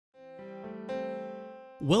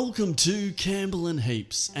Welcome to Campbell and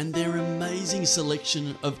Heeps and their amazing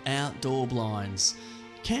selection of outdoor blinds.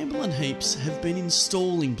 Campbell and Heeps have been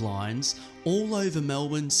installing blinds all over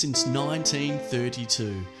Melbourne since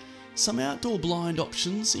 1932. Some outdoor blind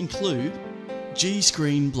options include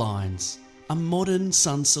G-screen blinds, a modern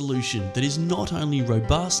sun solution that is not only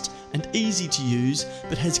robust and easy to use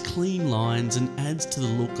but has clean lines and adds to the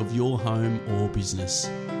look of your home or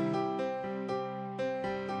business.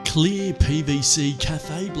 Clear PVC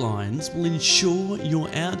cafe blinds will ensure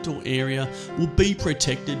your outdoor area will be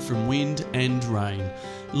protected from wind and rain,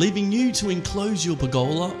 leaving you to enclose your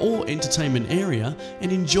pergola or entertainment area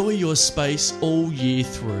and enjoy your space all year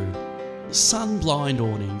through. Sun blind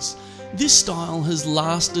awnings. This style has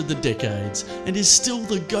lasted the decades and is still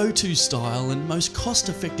the go-to style and most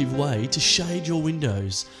cost-effective way to shade your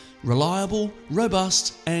windows. Reliable,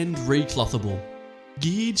 robust and reclothable.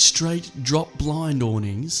 Geared straight drop blind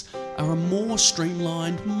awnings are a more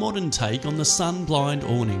streamlined modern take on the sun blind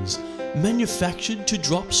awnings, manufactured to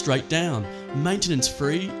drop straight down, maintenance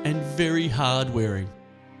free and very hard wearing.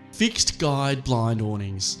 Fixed guide blind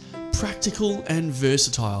awnings, practical and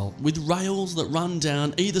versatile with rails that run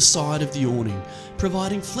down either side of the awning,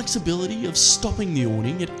 providing flexibility of stopping the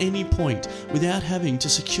awning at any point without having to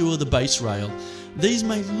secure the base rail. These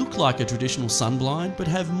may look like a traditional sun blind but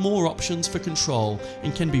have more options for control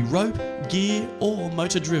and can be rope, gear or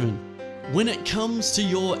motor driven. When it comes to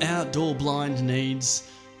your outdoor blind needs,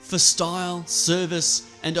 for style,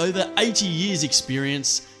 service and over 80 years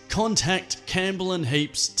experience, contact Campbell and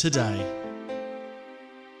Heeps today.